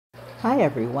Hi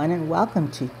everyone and welcome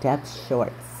to Deb's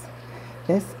Shorts.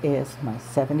 This is my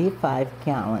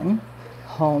 75-gallon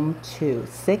home to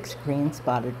 6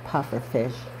 green-spotted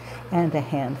pufferfish and a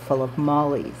handful of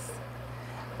mollies.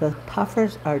 The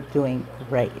puffers are doing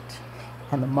great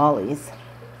and the mollies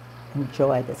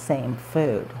enjoy the same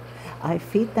food. I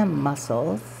feed them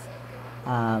mussels,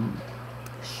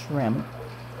 shrimp,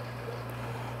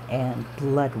 and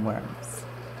bloodworms,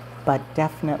 but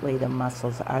definitely the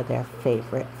mussels are their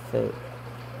favorite food.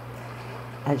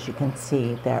 As you can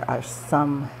see, there are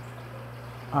some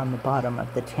on the bottom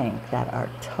of the tank that are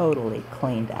totally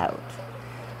cleaned out.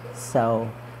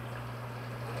 So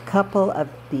a couple of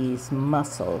these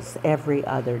mussels every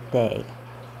other day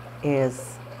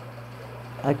is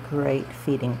a great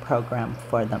feeding program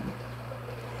for them.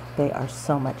 They are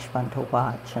so much fun to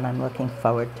watch, and I'm looking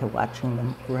forward to watching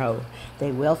them grow.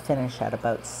 They will finish at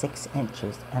about 6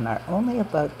 inches and are only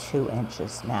about 2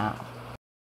 inches now.